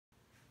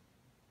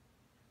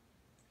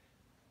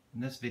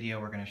In this video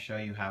we're going to show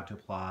you how to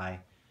apply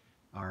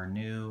our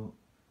new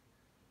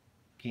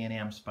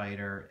Can-Am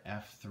Spyder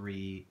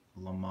F3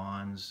 Le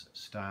Mans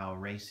style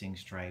racing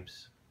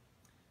stripes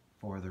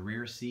for the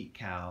rear seat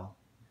cowl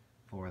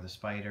for the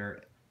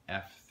Spyder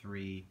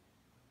F3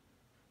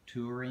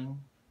 Touring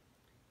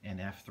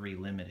and F3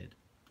 Limited.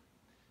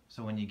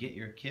 So when you get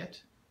your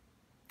kit,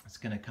 it's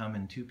going to come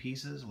in two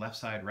pieces, left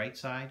side, right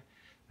side.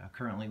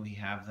 Currently we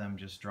have them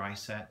just dry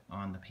set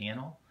on the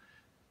panel.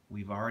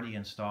 We've already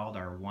installed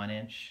our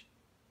 1-inch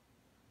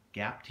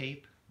gap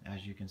tape,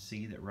 as you can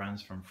see, that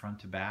runs from front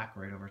to back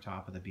right over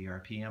top of the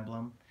BRP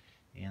emblem,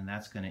 and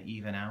that's going to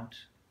even out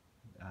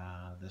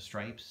the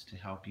stripes to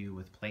help you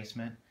with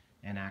placement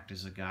and act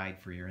as a guide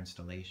for your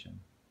installation.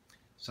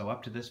 So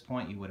up to this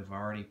point you would have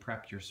already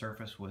prepped your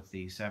surface with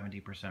the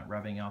 70%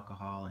 rubbing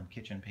alcohol and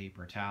kitchen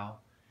paper towel,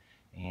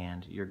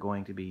 and you're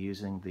going to be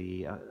using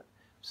the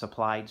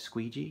supplied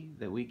squeegee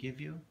that we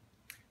give you,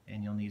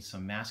 and you'll need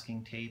some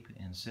masking tape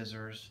and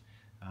scissors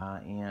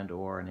and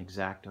or an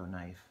X-Acto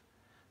knife.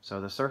 So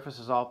the surface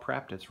is all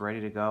prepped, it's ready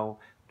to go.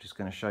 I'm just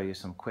going to show you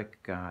some quick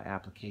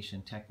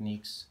application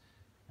techniques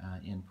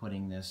in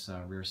putting this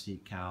rear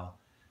seat cowl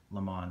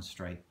Le Mans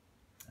stripe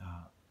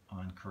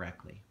on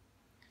correctly.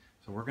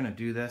 So we're going to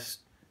do this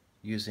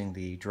using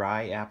the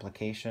dry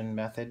application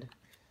method,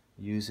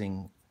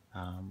 using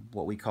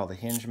what we call the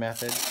hinge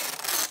method,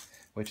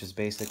 which is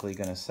basically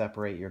going to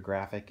separate your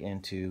graphic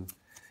into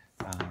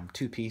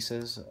two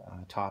pieces,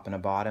 top and a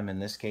bottom in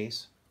this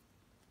case.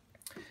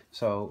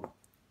 So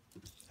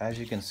as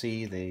you can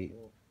see, the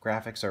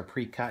graphics are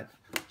pre-cut,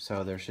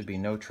 so there should be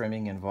no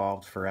trimming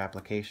involved for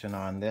application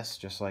on this,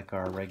 just like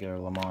our regular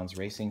Le Mans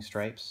racing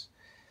stripes.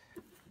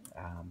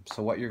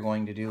 So what you're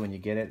going to do when you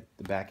get it,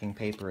 the backing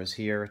paper is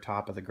here,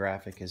 top of the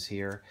graphic is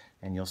here,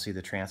 and you'll see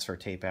the transfer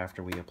tape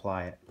after we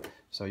apply it.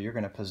 So you're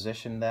going to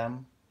position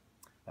them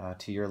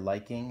to your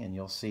liking, and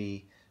you'll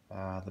see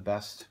the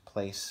best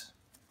place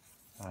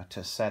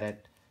to set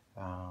it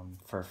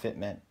for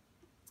fitment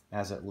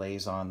as it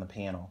lays on the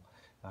panel.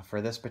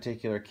 For this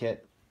particular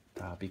kit,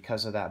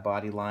 because of that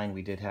body line,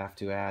 we did have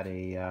to add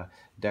a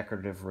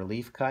decorative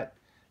relief cut,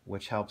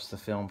 which helps the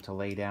film to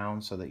lay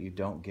down so that you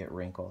don't get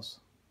wrinkles.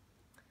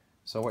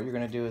 So what you're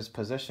going to do is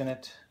position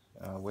it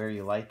where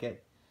you like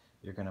it.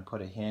 You're going to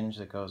put a hinge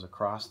that goes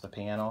across the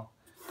panel.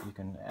 You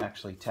can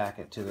actually tack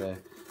it to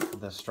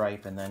the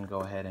stripe and then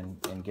go ahead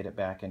and get it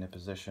back into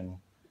position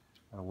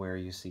where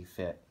you see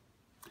fit.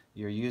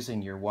 You're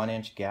using your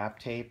 1-inch gap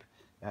tape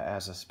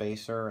as a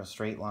spacer, a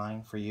straight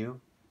line for you,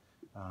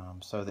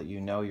 so that you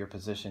know you're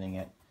positioning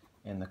it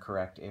in the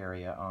correct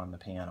area on the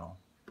panel.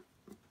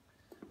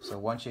 So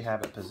once you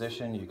have it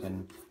positioned, you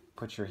can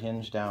put your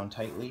hinge down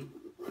tightly.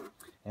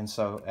 And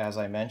so, as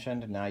I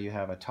mentioned, now you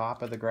have a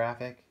top of the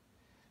graphic,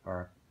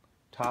 or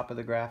top of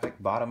the graphic,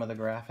 bottom of the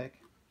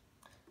graphic.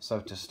 So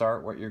to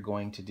start, what you're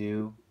going to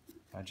do,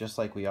 just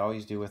like we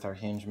always do with our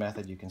hinge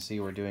method, you can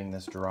see we're doing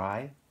this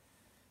dry,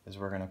 is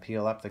we're going to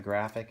peel up the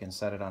graphic and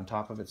set it on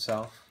top of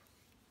itself.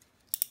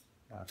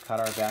 Cut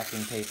our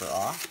backing paper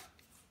off.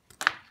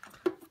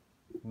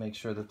 Make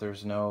sure that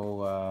there's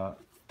no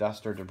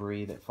dust or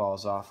debris that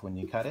falls off when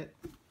you cut it.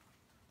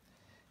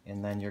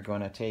 And then you're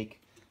going to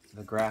take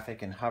the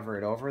graphic and hover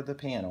it over the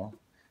panel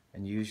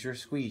and use your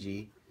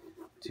squeegee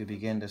to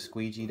begin to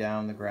squeegee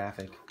down the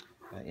graphic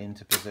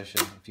into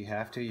position. If you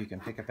have to, you can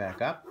pick it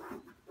back up,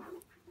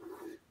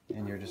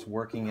 and you're just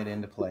working it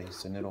into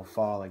place, and it'll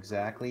fall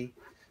exactly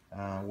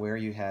where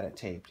you had it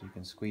taped. You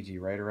can squeegee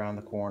right around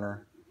the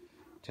corner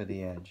to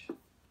the edge.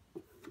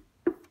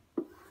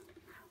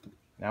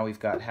 Now we've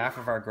got half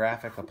of our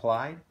graphic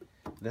applied.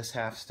 This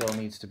half still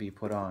needs to be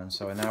put on.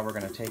 So now we're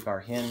going to take our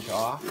hinge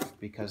off,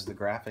 because the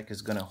graphic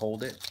is going to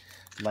hold it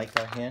like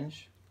our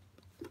hinge.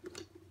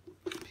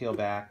 Peel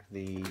back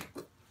the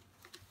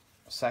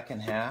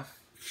second half.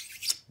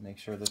 Make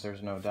sure that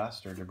there's no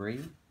dust or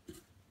debris.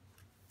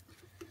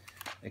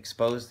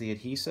 Expose the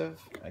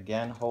adhesive.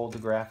 Again, hold the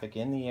graphic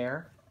in the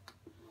air,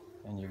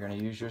 and you're going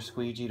to use your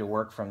squeegee to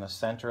work from the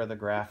center of the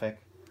graphic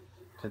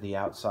to the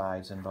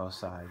outsides and both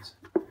sides.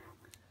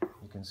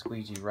 You can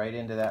squeegee right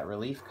into that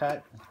relief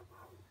cut.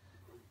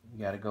 You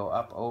got to go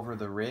up over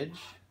the ridge,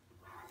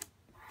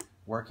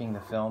 working the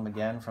film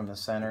again from the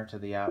center to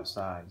the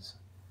outsides.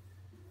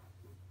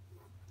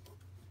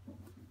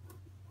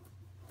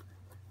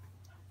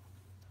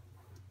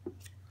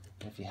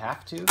 If you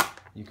have to,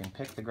 you can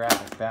pick the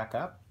graphic back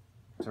up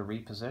to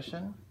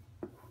reposition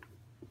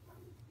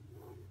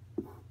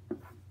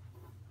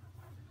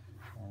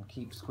and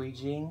keep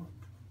squeegeeing.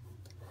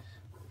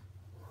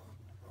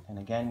 And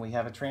again, we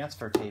have a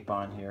transfer tape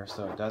on here,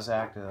 so it does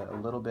act a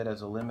little bit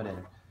as a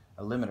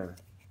limiter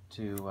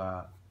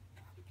to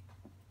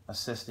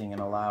assisting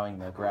and allowing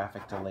the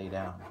graphic to lay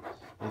down.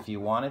 If you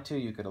wanted to,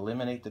 you could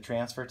eliminate the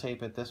transfer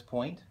tape at this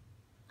point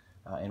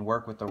and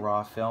work with the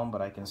raw film,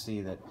 but I can see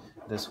that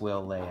this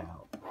will lay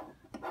out.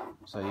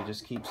 So you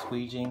just keep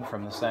squeegeeing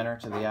from the center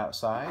to the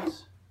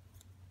outsides.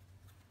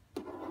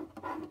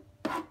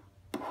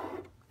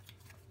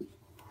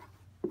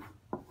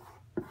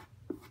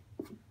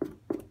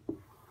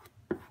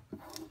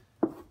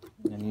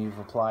 and you've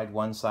applied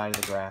one side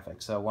of the graphic.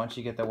 So once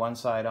you get the one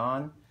side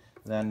on,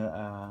 then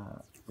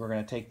we're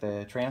going to take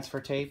the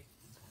transfer tape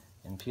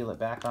and peel it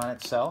back on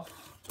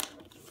itself,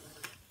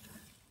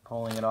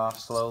 pulling it off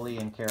slowly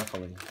and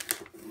carefully.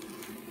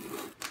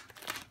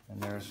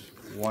 And there's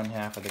one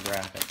half of the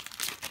graphic.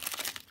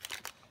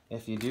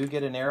 If you do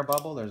get an air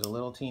bubble, there's a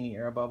little teeny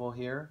air bubble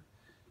here,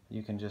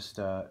 you can just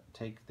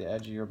take the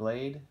edge of your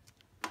blade,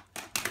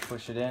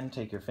 push it in,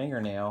 take your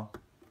fingernail,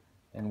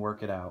 and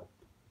work it out.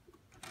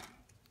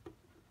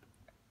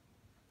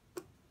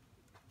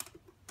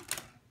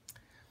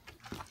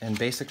 And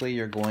basically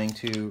you're going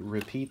to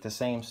repeat the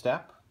same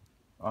step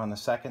on the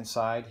second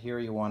side. Here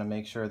you want to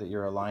make sure that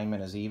your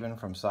alignment is even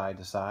from side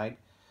to side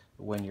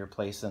when you're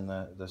placing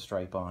the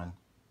stripe on.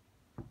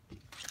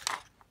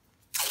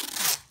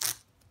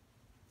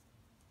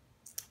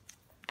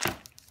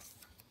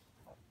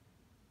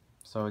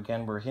 So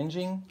again, we're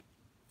hinging.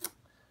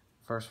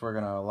 First we're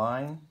going to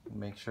align,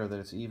 make sure that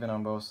it's even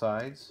on both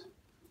sides.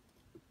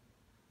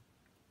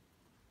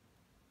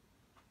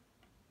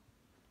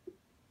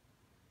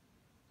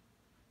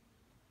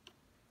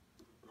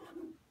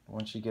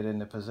 Once you get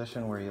into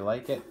position where you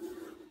like it,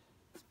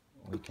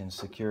 we can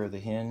secure the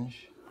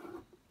hinge.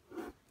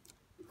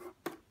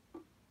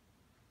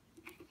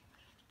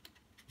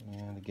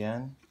 And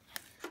again,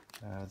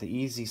 the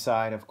easy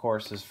side, of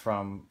course, is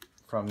from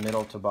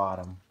middle to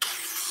bottom.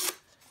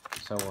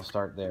 So we'll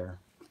start there.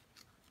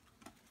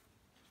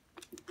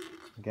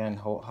 Again,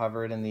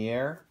 hover it in the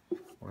air.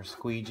 We're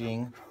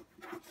squeegeeing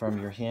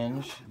from your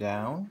hinge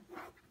down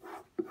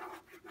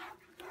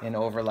in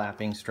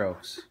overlapping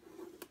strokes.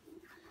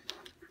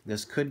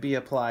 This could be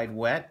applied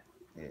wet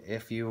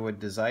if you would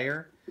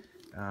desire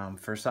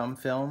for some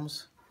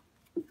films,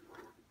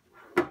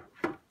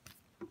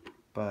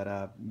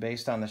 but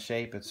based on the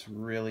shape, it's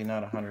really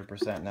not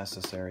 100%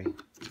 necessary.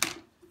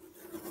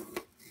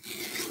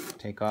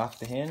 Take off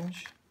the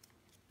hinge,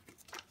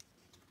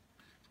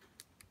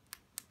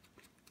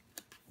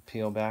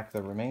 peel back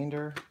the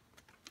remainder,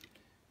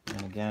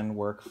 and again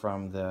work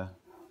from the,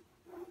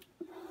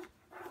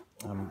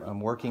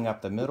 I'm working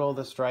up the middle of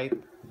the stripe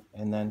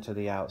and then to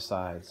the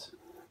outsides.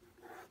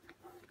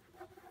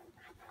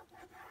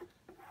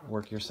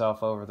 Work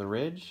yourself over the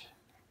ridge.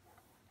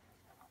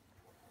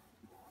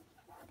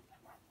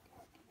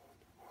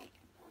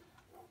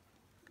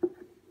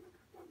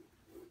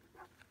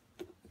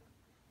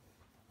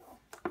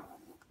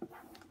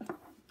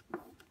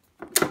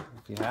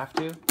 If you have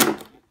to,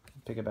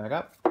 pick it back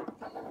up.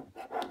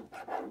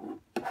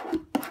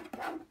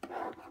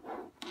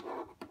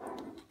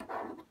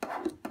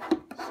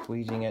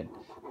 Squeezing it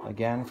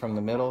again from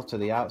the middle to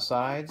the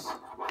outsides.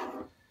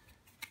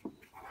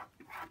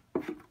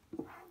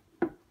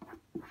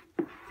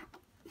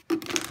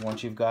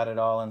 Once you've got it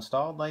all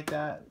installed like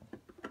that,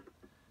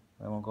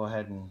 then we'll go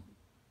ahead and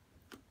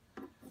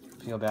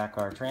peel back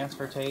our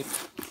transfer tape.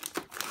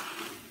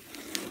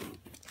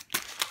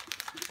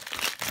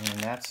 And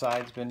that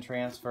side's been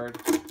transferred.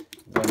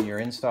 When your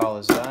install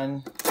is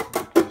done,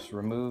 just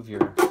remove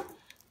your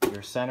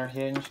center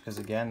hinge, because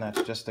again,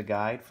 that's just a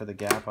guide for the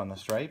gap on the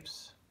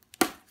stripes.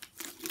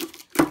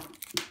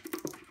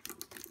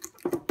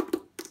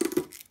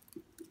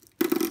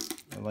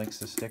 It likes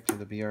to stick to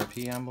the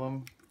BRP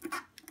emblem.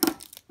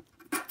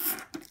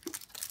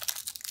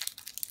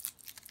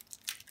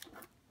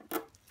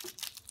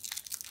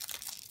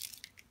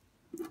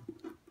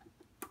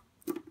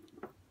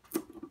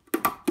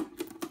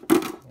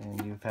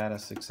 And you've had a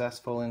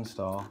successful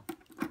install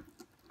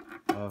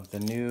of the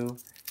new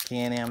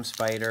Can-Am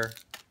Spyder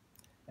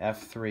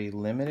F3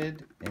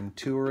 Limited and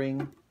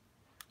Touring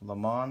Le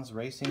Mans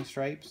racing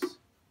stripes.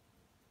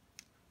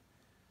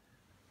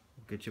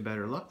 Get you a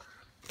better look.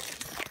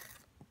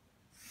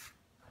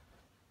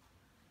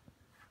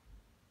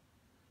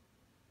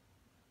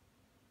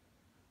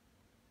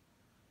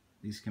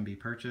 These can be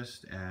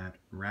purchased at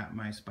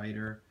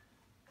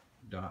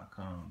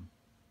wrapmyspyder.com.